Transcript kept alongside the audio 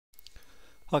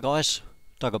Hi guys,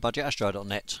 Doug at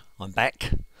budgetastro.net. I'm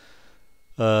back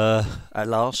at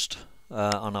last.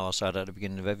 I know I say that at the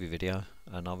beginning of every video,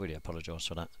 and I really apologise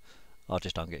for that. I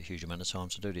just don't get a huge amount of time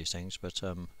to do these things, but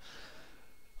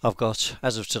I've got,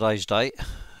 as of today's date,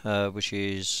 which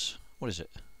is, what is it?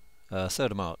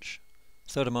 3rd of March.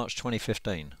 3rd of March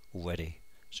 2015 already.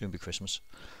 Soon be Christmas.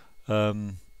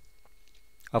 I've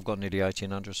got nearly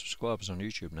 1,800 subscribers on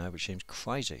YouTube now, which seems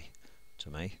crazy to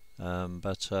me.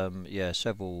 Yeah,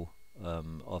 several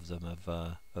of them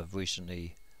have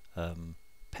recently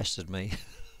pestered me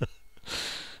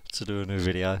to do a new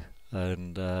video,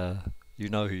 and you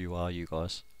know who you are, you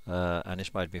guys, and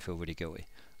it's made me feel really guilty.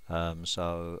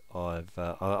 So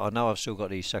I know I've still got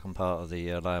the second part of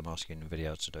the layer masking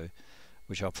video to do,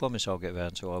 which I promise I'll get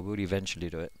around to. I will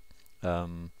eventually do it.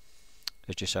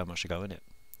 There's just so much to go in it,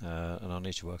 and I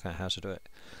need to work out how to do it.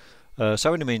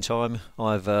 So in the meantime,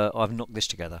 I've knocked this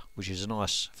together, which is a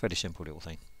nice, fairly simple little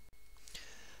thing.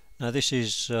 Now this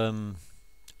is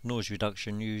noise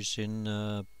reduction used in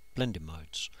blending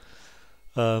modes,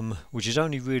 which is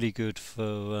only really good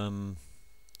for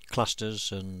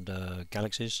clusters and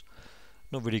galaxies.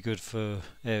 Not really good for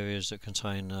areas that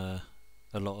contain a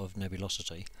lot of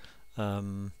nebulosity.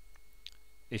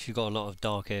 If you've got a lot of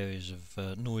dark areas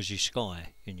of noisy sky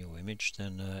in your image,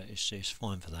 then it's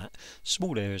fine for that.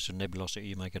 Small areas of nebulosity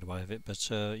you may get away with it, but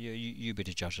you be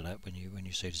the judge of that when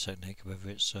you see the technique, whether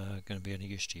it's going to be any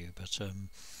use to you. But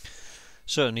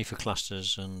certainly for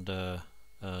clusters and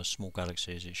small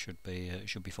galaxies, it should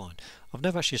be fine. I've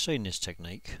never actually seen this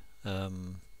technique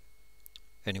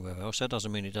anywhere else. That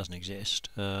doesn't mean it doesn't exist.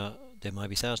 There may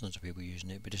be thousands of people using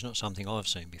it, but it's not something I've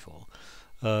seen before.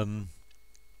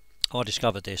 I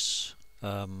discovered this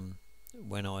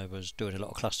when I was doing a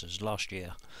lot of clusters last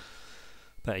year.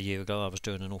 About a year ago I was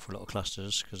doing an awful lot of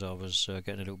clusters because I was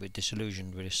getting a little bit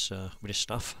disillusioned with this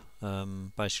stuff,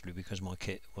 basically because my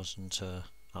kit wasn't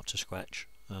up to scratch,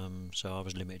 so I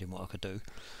was limited in what I could do.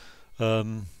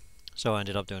 So I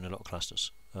ended up doing a lot of clusters.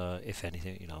 If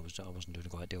anything, you know, I wasn't doing a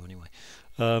great deal anyway.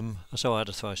 So I had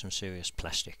to throw some serious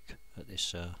plastic at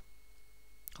this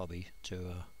hobby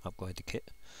to upgrade the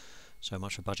kit. So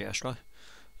much for Budget Astro.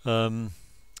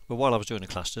 But while I was doing the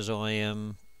clusters, I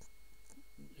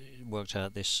worked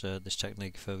out this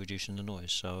technique for reducing the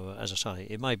noise. So as I say,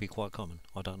 it may be quite common.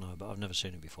 I don't know, but I've never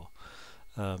seen it before.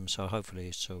 So hopefully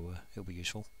it'll be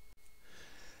useful.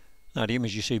 Now the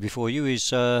image you see before you is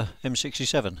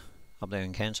M67 up there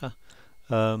in Cancer.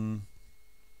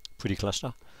 Pretty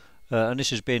cluster, and this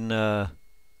has been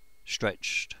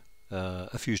stretched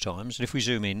a few times. And if we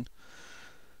zoom in,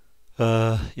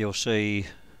 you'll see,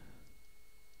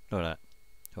 look at that,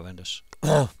 horrendous.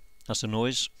 That's the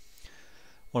noise.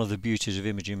 One of the beauties of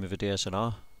imaging with a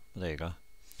DSLR. There you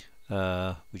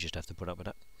go. We just have to put up with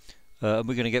that. And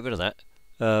we're going to get rid of that.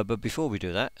 But before we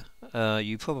do that,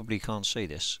 you probably can't see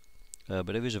this, but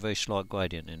there is a very slight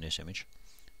gradient in this image,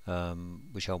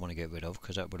 which I want to get rid of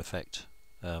because that would affect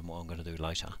what I'm going to do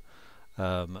later.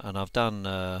 And I've done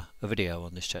a video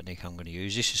on this technique I'm going to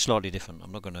use. This is slightly different.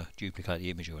 I'm not going to duplicate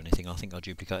the image or anything. I think I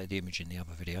duplicated the image in the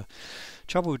other video.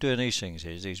 Trouble with doing these things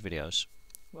is, these videos,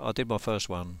 I did my first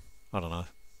one, I don't know,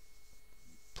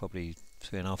 probably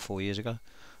 3.5, 4 years ago,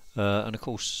 and of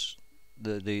course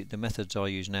the methods I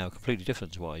use now are completely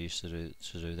different to what I used to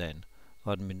do then.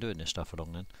 I hadn't been doing this stuff for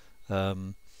long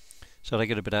then. So they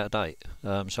get a bit out of date.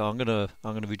 So I'm gonna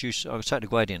reduce. I'll take the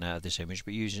gradient out of this image,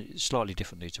 but use it slightly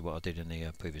differently to what I did in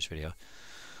the previous video.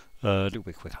 A little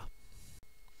bit quicker.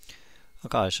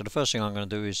 Okay, so the first thing I'm going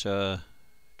to do is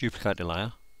duplicate the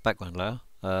layer, background layer,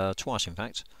 twice in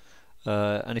fact.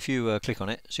 And if you click on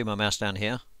it, see my mouse down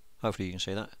here. Hopefully you can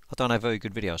see that. I don't have very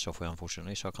good video software,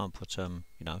 unfortunately, so I can't put you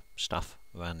know, stuff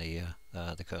around the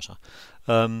cursor.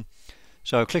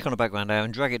 So click on the background layer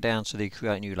and drag it down to the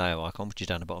create new layer icon, which is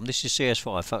down the bottom. This is CS5,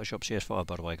 Photoshop CS5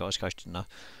 by the way guys, in case you didn't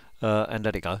know. And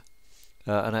let it go.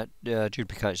 And that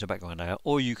duplicates the background layer.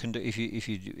 Or you can do,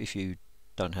 if you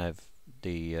don't have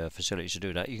the facilities to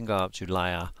do that, you can go up to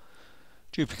layer,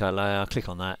 duplicate layer, click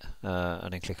on that,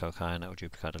 and then click OK, and that will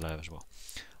duplicate the layer as well.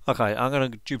 Okay, I'm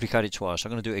going to duplicate it twice. I'm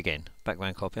going to do it again.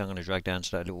 Background copy. I'm going to drag down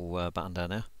to that little button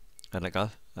down there and let go.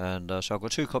 And so I've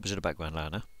got 2 copies of the background layer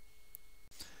now.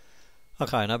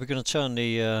 Okay, now we're going to turn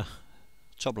the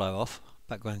top layer off,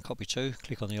 background copy 2,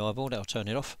 click on the eyeball, that'll turn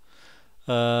it off,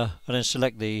 and then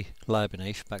select the layer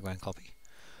beneath, background copy.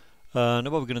 Now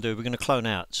what we're going to do, we're going to clone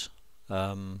out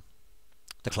the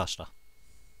cluster.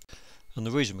 And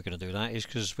the reason we're going to do that is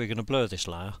because we're going to blur this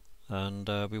layer, and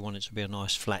we want it to be a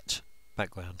nice flat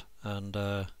background. And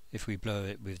if we blur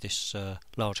it with this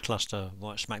large cluster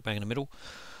right smack bang in the middle,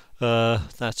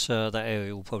 that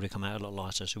area will probably come out a lot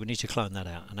lighter, so we need to clone that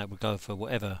out, and that would go for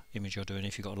whatever image you're doing.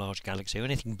 If you've got a large galaxy or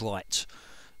anything bright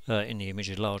in the image,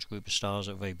 a large group of stars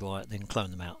that are very bright, then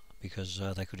clone them out, because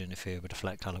they could interfere with the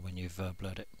flat colour when you've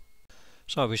blurred it.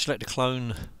 So we select the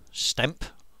clone stamp,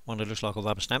 one that looks like a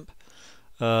rubber stamp,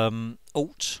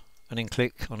 Alt, and then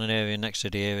click on an area next to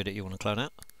the area that you want to clone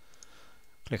out.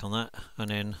 Click on that, and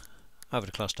then over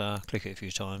the cluster, click it a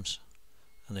few times,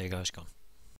 and there you go, it's gone.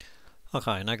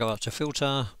 Okay, now go up to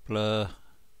Filter, Blur,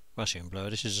 Gaussian Blur.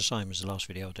 This is the same as the last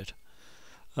video I did.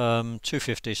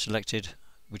 250 selected,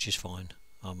 which is fine.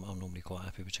 I'm normally quite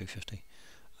happy with 250.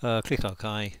 Click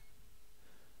OK.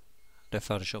 Let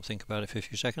Photoshop think about it for a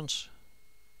few seconds.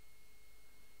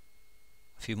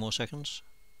 A few more seconds.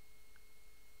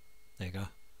 There you go.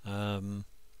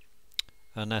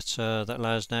 And that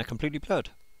layer's now completely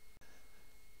blurred.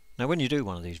 Now when you do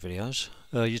one of these videos,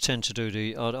 you tend to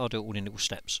do I'll do it all in little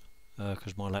steps,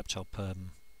 because my laptop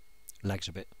lags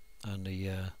a bit, and the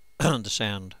the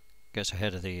sound gets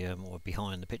ahead of the or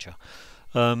behind the picture.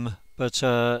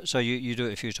 So you do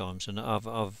it a few times, and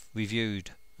I've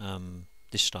reviewed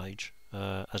this stage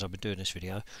as I've been doing this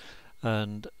video,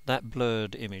 and that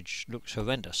blurred image looks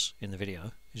horrendous in the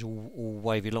video. There's all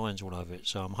wavy lines all over it,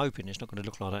 so I'm hoping it's not going to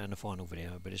look like that in the final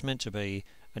video, but it's meant to be,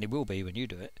 and it will be when you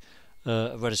do it,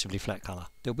 a relatively flat colour.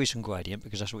 There'll be some gradient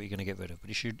because that's what you're going to get rid of, but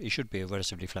it should be a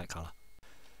relatively flat colour.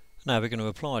 Now we're going to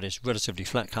apply this relatively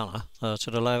flat colour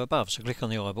to the layer above, so click on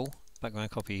the eyeball,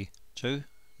 background copy 2,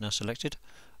 now selected,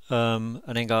 and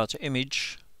then go out to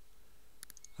image,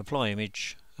 apply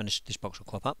image, and this box will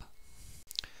crop up.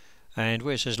 And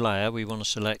where it says layer, we want to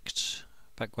select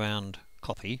background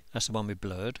copy, that's the one we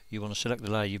blurred. You want to select the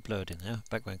layer you blurred in there,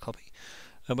 background copy.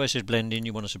 And where it says blending,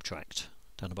 you want to subtract.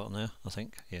 Down the bottom there, I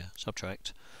think, yeah,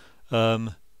 subtract.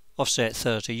 Offset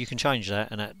 30, you can change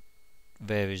that, and that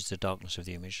varies the darkness of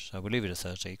the image. So we'll leave it at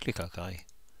 30, click OK,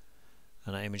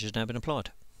 and that image has now been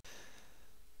applied.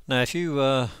 Now if you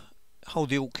hold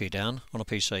the Alt key down on a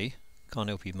PC, can't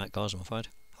help you Mac guys I'm afraid,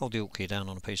 hold the Alt key down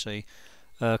on a PC,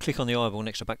 click on the eyeball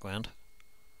next to background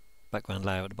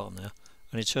layer at the bottom there,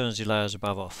 and it turns the layers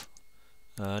above off.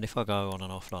 And if I go on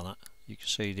and off like that, you can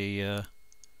see the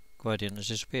gradient has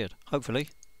disappeared, hopefully.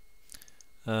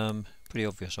 Pretty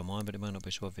obvious on mine, but it might not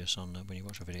be so obvious on when you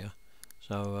watch a video.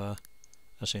 So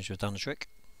that seems to have done the trick.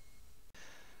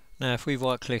 Now if we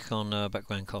right click on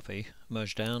background copy,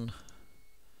 merge down,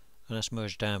 and that's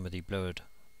merged down with the blurred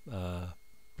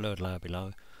layer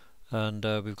below, and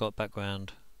we've got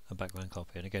background and background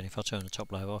copy. And again, if I turn the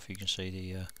top layer off, you can see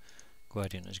the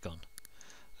gradient has gone.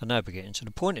 And now we're getting to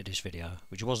the point of this video,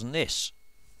 which wasn't this.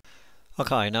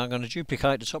 Okay, now I'm going to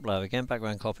duplicate the top layer again,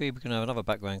 background copy. We're going to have another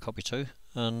background copy too,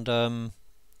 and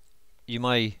you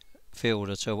may feel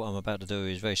that what I'm about to do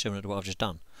is very similar to what I've just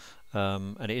done,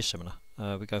 and it is similar.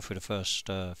 We go through the first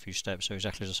few steps, so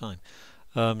exactly the same.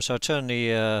 So I turn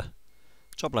the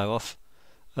top layer off,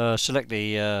 select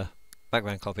the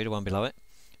background copy, the one below it,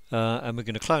 and we're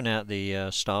going to clone out the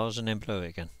stars and then blur it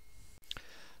again.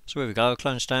 So here we go,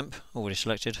 clone stamp, already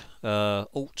selected,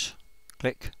 Alt,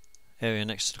 click, area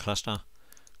next to the cluster,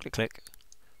 click click,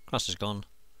 cluster's gone,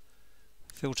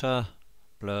 filter,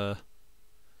 blur,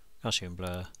 Gaussian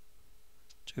blur,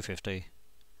 250,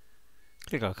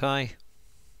 click OK,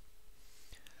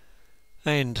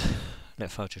 and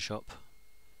let Photoshop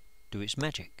do its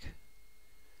magic.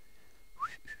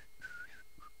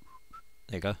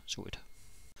 There you go, sorted.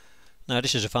 Now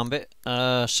this is a fun bit.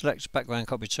 Select background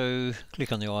copy 2,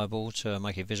 click on the eyeball to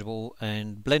make it visible,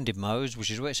 and blended modes,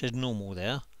 which is where it says normal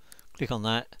there, click on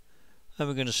that, and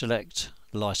we're going to select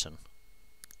lighten.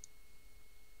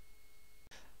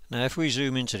 Now if we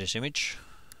zoom into this image,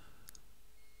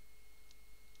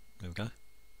 there we go,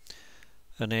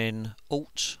 and then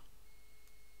Alt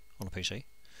on a PC,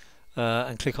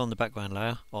 and click on the background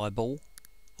layer, eyeball,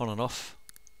 on and off.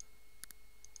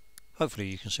 Hopefully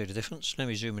you can see the difference. Let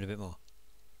me zoom in a bit more.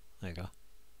 There you go.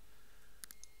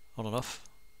 On and off.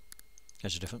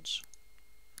 There's a difference.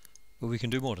 But we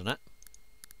can do more than that.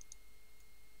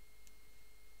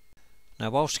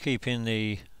 Now whilst keeping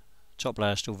the top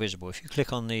layer still visible, if you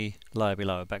click on the layer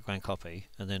below, background copy,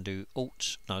 and then do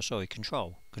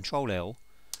Control L,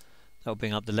 that will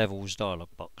bring up the levels dialog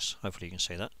box. Hopefully you can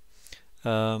see that.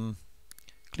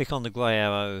 Click on the grey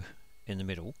arrow in the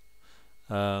middle,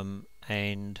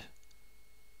 and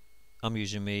I'm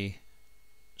using my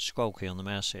scroll key on the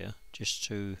mouse here just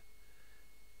to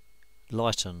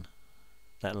lighten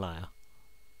that layer.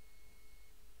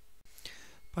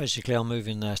 Basically I'm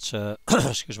moving that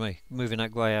excuse me, moving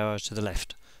that grey arrow to the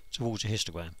left towards the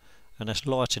histogram, and that's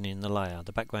lightening the layer,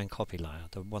 the background copy layer,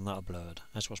 the one that I blurred.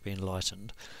 That's what's being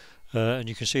lightened. and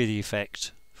you can see the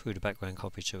effect through the background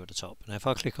copy too at the top. Now if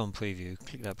I click on preview,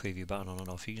 click that preview button on and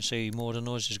off, you can see more of the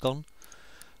noise is gone.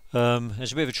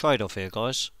 There's a bit of a trade-off here,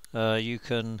 guys. You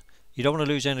don't want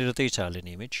to lose any of the detail in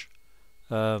the image,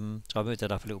 so I moved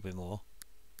that up a little bit more.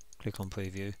 Click on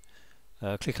preview,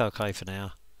 click OK for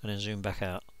now, and then zoom back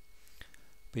out.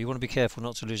 But you want to be careful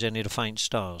not to lose any of the faint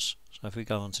stars. So if we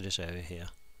go onto this area here,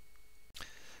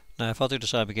 now if I do the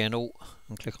same again, Alt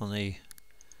and click on the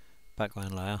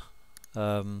background layer,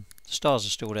 the stars are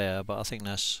still there, but I think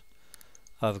that's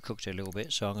overcooked it a little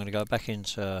bit, so I'm going to go back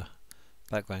into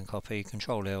background copy,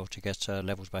 Control L to get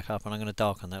levels back up, and I'm going to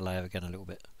darken that layer again a little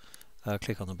bit.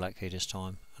 Click on the black key this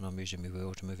time, and I'm using my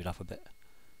wheel to move it up a bit.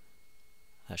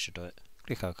 That should do it.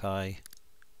 Click OK.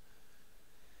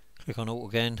 Click on Alt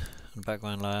again, and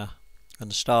background layer, and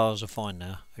the stars are fine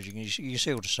now. As you can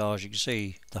see all the stars, you can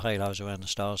see the halos around the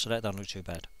stars, so that doesn't look too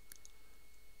bad.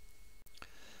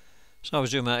 So I'll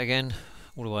zoom out again,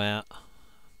 all the way out.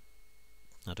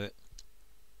 I'll do it.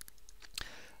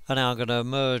 And now I'm going to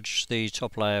merge the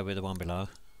top layer with the one below,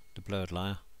 the blurred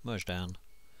layer, merge down.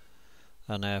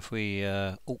 And now if we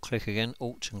Alt click again,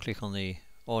 Alt and click on the,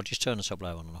 or just turn the top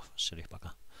layer on and off, silly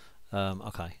bugger.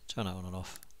 Okay, turn that on and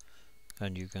off,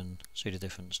 and you can see the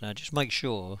difference. Now just make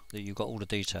sure that you've got all the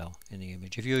detail in the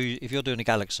image. If you're doing a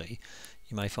galaxy,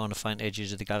 you may find the faint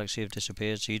edges of the galaxy have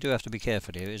disappeared, so you do have to be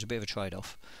careful here. It's a bit of a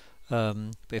trade-off.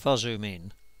 But if I zoom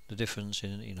in, the difference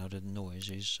in the noise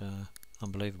is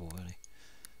unbelievable, really.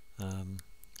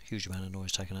 Huge amount of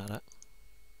noise taken out of that.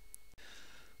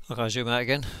 Okay, zoom out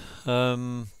again.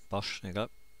 Bosh, there you go.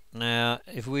 Now,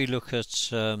 if we look at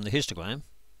the histogram,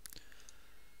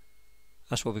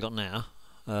 that's what we got now.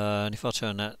 And if I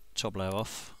turn that top layer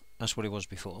off, that's what it was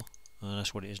before, and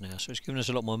that's what it is now. So it's giving us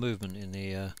a lot more movement in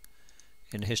the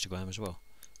histogram as well.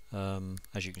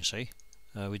 As you can see,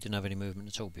 we didn't have any movement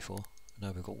at all before.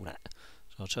 Now we've got all that.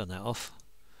 So I'll turn that off,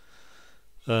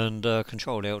 and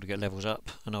Control L to get levels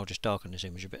up, and I'll just darken this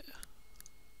image a bit.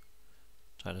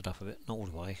 Turn it up a bit, not all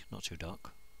the way, not too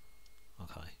dark.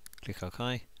 Okay, click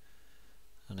OK,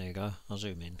 and there you go. I'll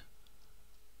zoom in,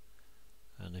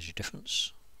 and there's your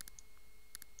difference.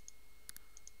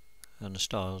 And the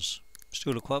stars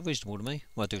still look quite reasonable to me.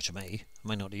 Well, they do to me. I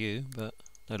may not to you, but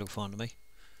they look fine to me.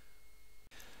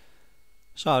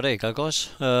 So there you go, guys.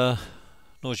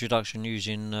 Noise reduction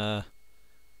using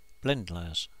blend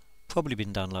layers. Probably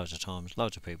been done loads of times.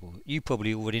 Loads of people. You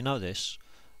probably already know this,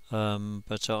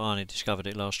 but I only discovered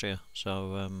it last year.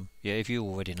 So yeah, if you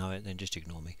already know it, then just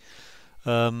ignore me.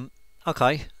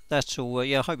 Okay, that's all.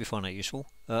 Yeah, I hope you find that useful.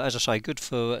 As I say, good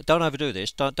for. Don't overdo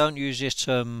this. Don't use it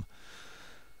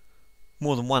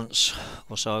more than once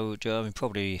or so. I mean,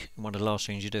 probably one of the last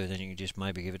things you do, then you can just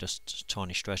maybe give it a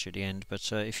tiny stretch at the end.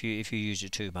 But if you use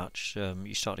it too much,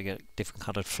 you start to get different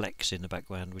coloured flecks in the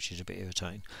background, which is a bit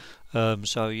irritating.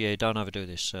 So yeah, don't overdo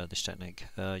this technique.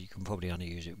 You can probably only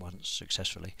use it once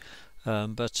successfully.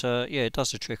 But yeah, it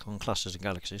does the trick on clusters and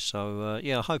galaxies. So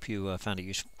yeah, I hope you found it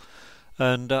useful.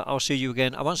 And I'll see you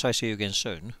again. I won't say see you again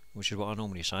soon, which is what I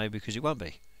normally say, because it won't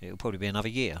be. It'll probably be another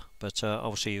year. But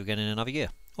I'll see you again in another year.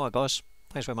 Alright guys,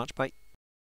 thanks very much, bye.